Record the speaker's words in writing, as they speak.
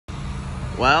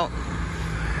Well,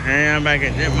 hey, I'm back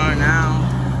at Dittmar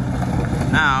now.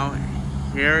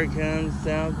 Here it comes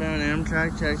southbound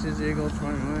Amtrak Texas Eagle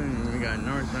 21. And we got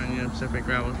northbound Union Pacific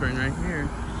gravel train right here.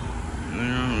 And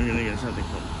then we're gonna get something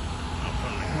from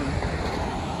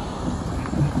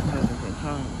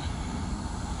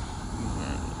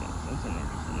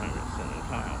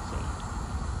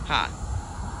hot.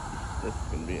 This is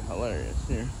gonna be hilarious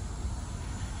here.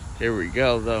 Here we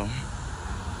go though.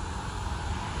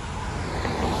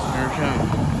 Here it comes.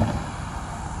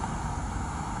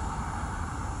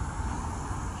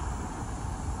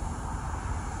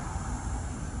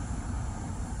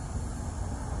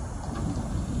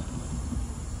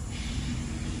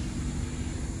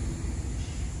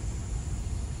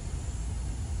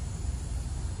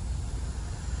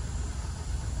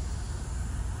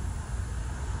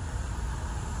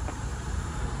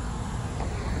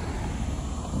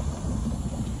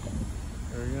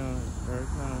 There it comes. There it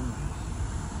comes.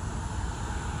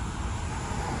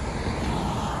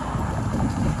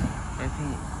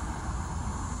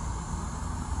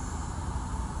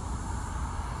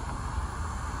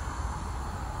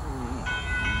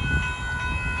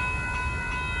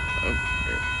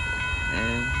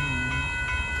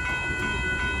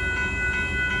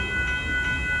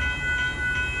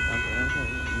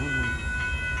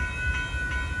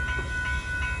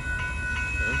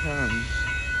 There it comes.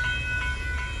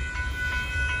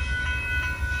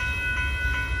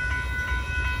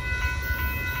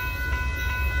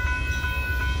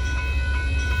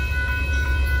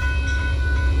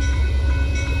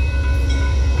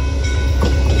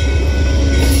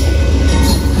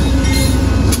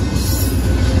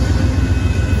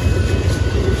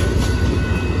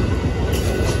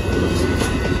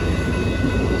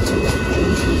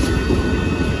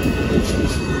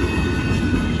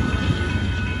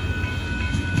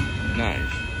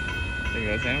 Nice. There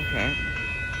goes Amtrak.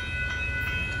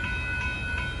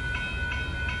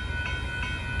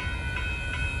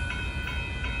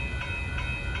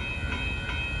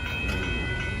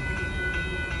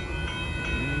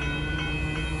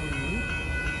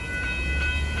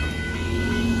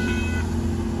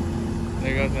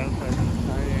 There goes Amtrak.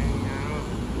 Starting now.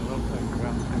 Looks like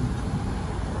gravel train.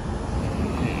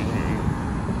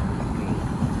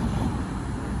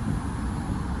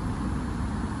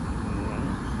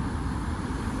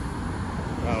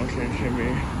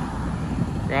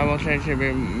 Gravel train should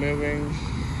be moving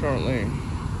shortly.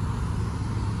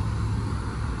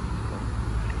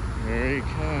 Here he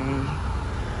comes.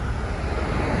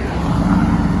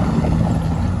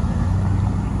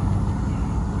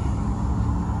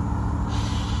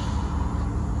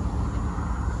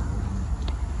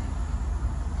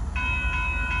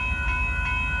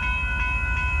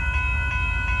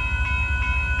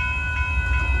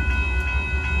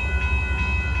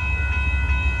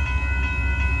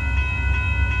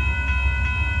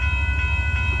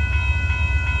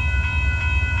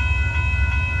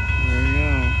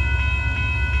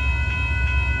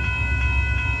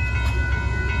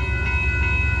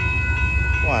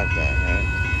 What the heck?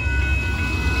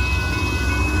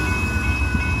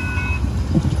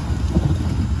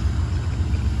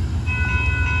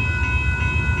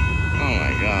 Oh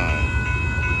my god.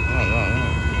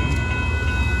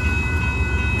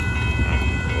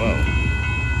 Whoa.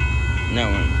 No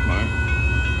one's smart.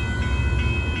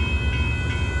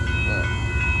 Look.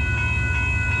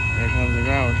 Here comes the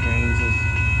gravel train.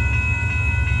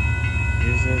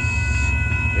 He's just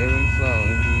moving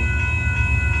slowly.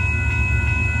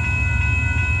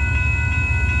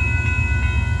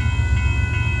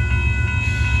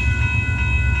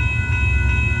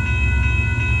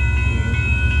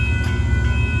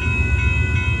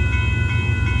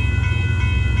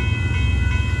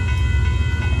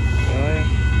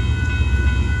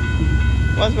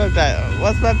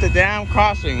 What's about the damn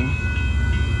crossing?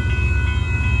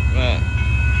 But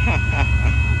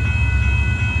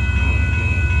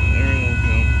there it is.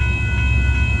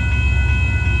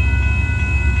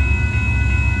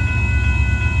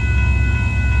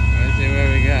 Let's see what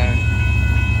we got.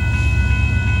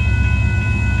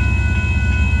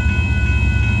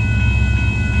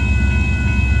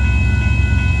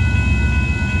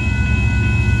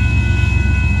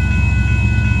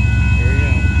 Here we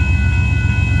go.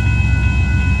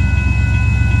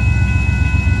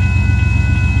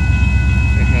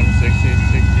 60s.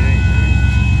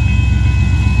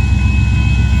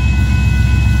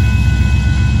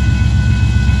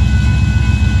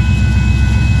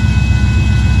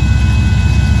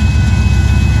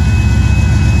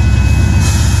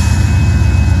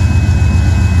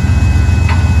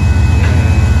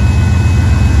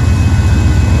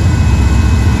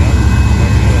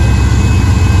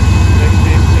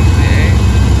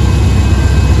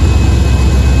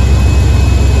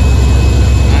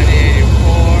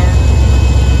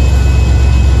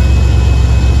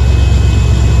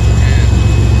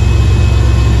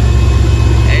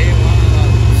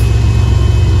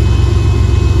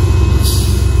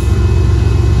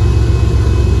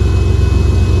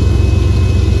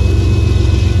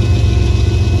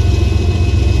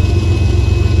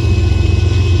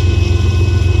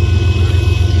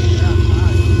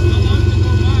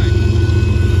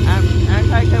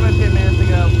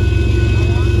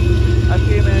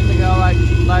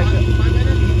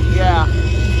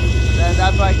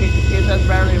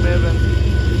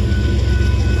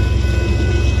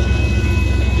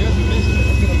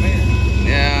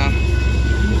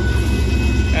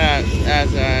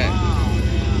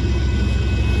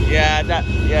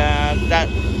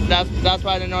 that's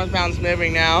why the northbound's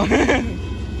moving now.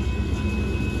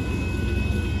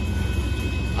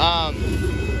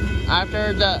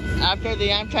 After the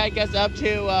Amtrak gets up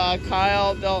to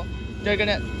Kyle,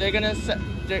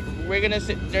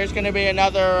 there's gonna be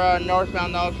another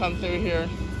northbound that'll come through here.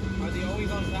 Are they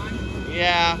always on time?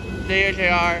 Yeah, they usually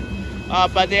are.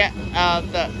 But the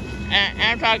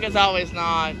Amtrak is always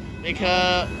not,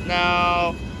 because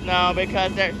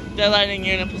because they're letting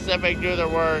Union Pacific do their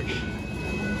work.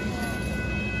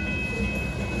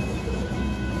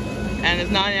 And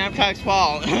it's not Amtrak's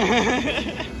fault.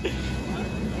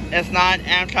 It's not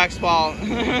Amtrak's fault.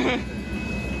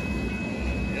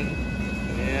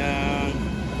 Yeah.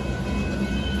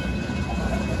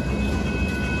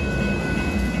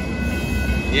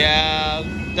 Yeah,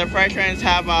 the freight trains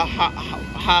have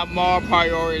more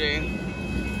priority.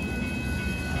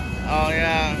 Oh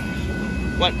yeah.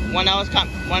 When I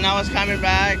was coming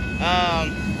back,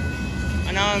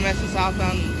 I know I missed the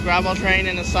southbound gravel train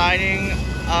in the siding,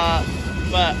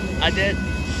 but I did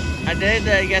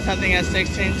get something at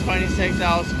 1626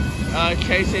 I was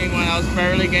chasing when I was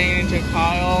barely getting into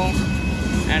Kyle,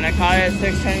 and I caught it at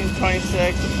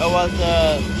 1626. It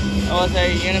was a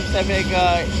Union Pacific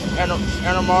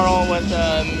intermodal with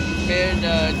mid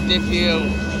DQ. Do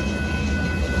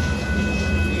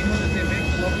you know that they make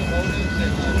locomotives in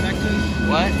Texas?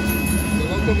 What? The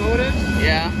locomotives?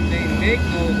 Yeah. They make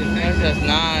those in That's Texas. just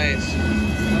nice. Up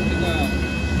in the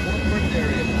Fort Worth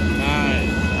area.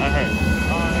 Nice. I heard.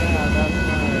 Oh yeah, that's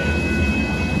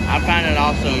nice. I find it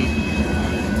awesome.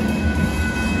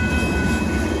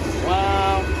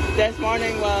 Well, this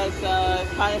morning was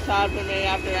kind of sad for me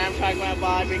after Amtrak went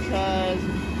by, because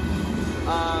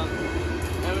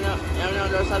even though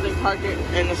there was something parked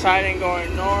in the siding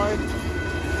going north,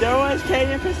 there was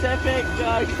Canadian Pacific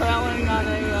trailing on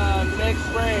a mixed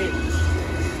freight.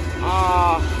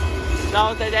 That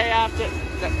was the day after.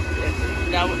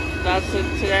 That's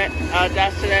today.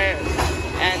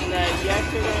 And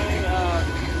yesterday,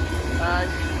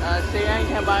 CN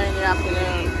came by in the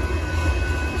afternoon.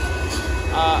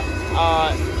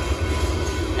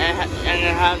 And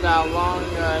it had that long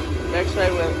mixed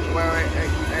freight where it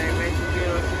makes you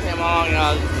feel it came along.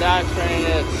 That train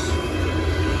is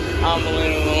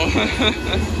unbelievable.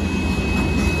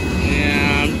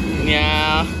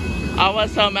 Yeah. I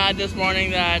was so mad this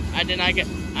morning that I didn't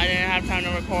have time to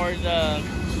record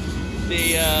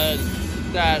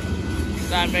that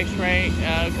mixed freight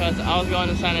because I was going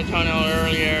to San Antonio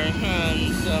earlier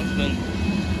and stuff, but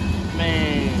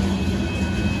man.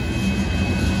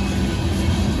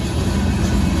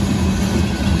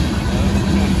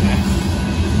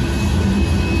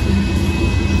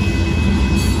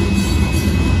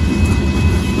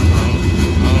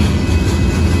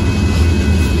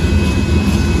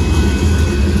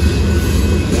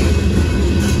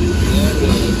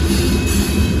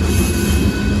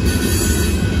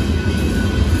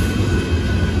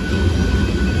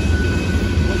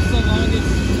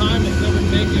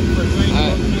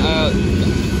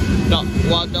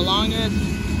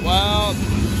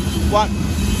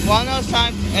 One of those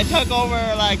times it took over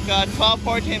like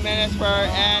 12-14 minutes for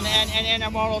an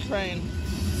intermodal train.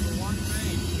 For one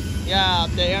train? Yeah,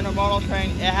 the intermodal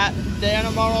train. The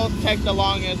intermodal took the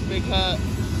longest because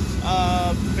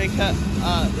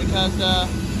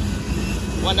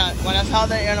when I saw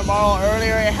the intermodal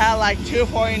earlier, it had like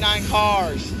 249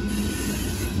 cars.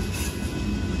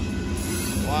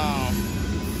 Wow.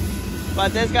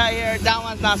 But this guy here, that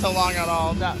one's not so long at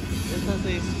all.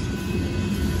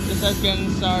 It's just getting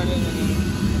started, and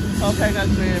he'll take us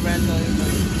speed eventually.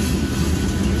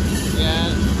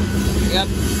 Yeah.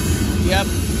 Yep.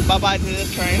 Bye-bye to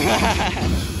this train.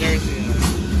 There's you.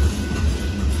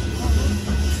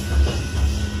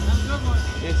 Have a good one.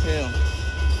 You too.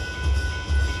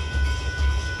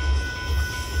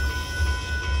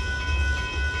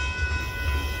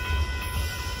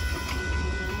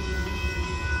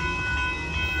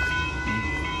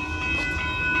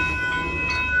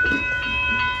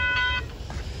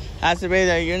 Has to be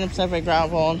the Union Pacific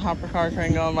gravel and hopper car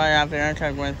train going by after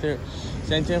Amtrak went through.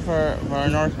 Stay tuned for our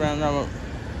northbound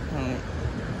coming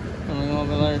a little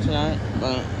bit later tonight.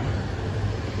 But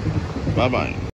bye bye.